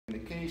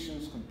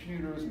communications,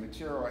 computers,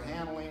 material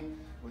handling,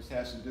 which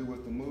has to do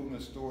with the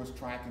movement, storage,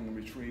 tracking, and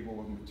retrieval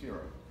of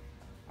material.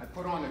 I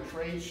put on a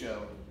trade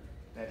show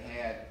that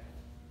had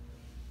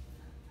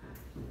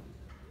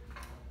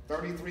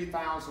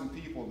 33,000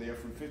 people there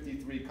from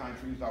 53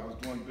 countries. I was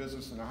doing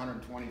business in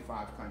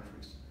 125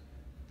 countries.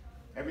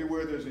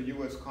 Everywhere there's a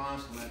U.S.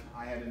 consulate,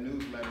 I had a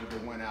newsletter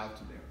that went out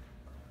to them.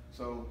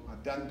 So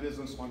I've done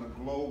business on a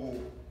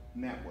global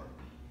network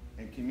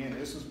and community.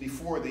 This was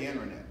before the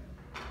internet.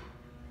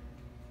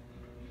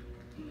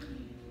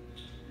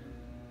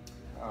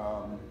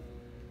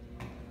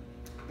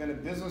 Been a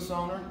business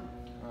owner,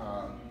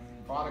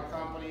 bought a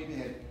company that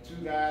had 2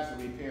 guys that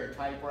repaired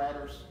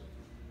typewriters.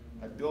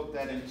 I built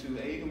that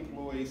into 8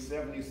 employees,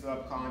 70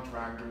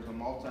 subcontractors, a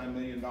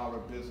multi-million-dollar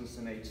business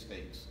in 8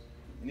 states.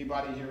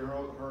 Anybody here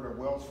heard of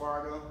Wells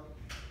Fargo?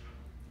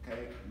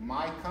 Okay,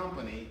 my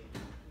company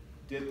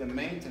did the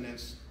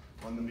maintenance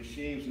on the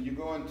machines. When you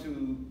go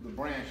into the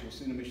branch, you'll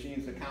see the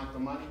machines that count the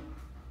money.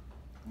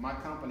 My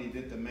company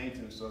did the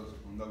maintenance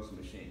on those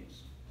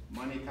machines.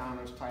 Money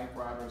counters,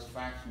 typewriters,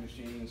 fax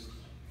machines,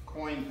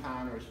 coin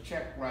counters,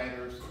 check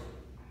writers.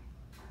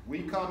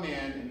 We come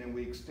in and then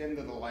we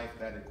extended the life of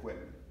that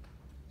equipment.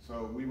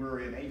 So we were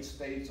in 8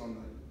 states on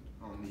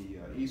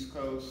the East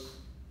Coast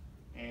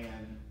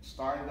and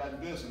started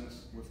that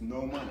business with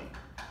no money.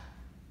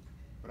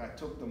 But I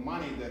took the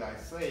money that I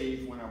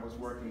saved when I was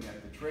working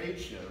at the trade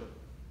show,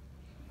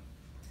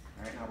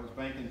 right, and I was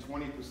banking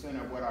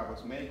 20% of what I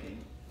was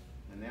making,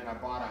 and then I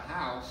bought a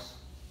house,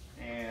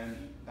 and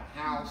the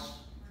house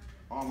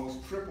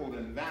almost tripled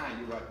in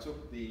value. I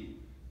took the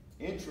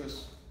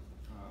interest,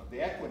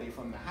 the equity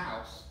from the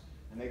house,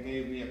 and they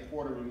gave me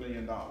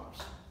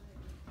 $250,000.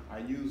 I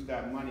used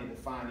that money to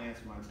finance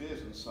my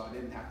business, so I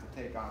didn't have to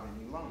take out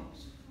any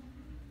loans.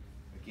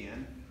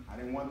 Again, I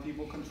didn't want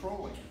people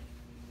controlling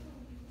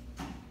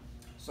it.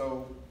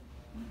 So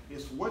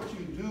it's what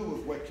you do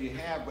with what you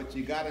have, but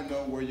you got to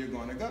know where you're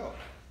going to go.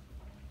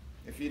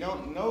 If you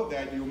don't know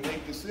that, you'll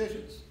make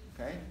decisions,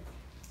 okay?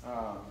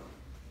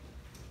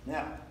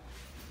 Now,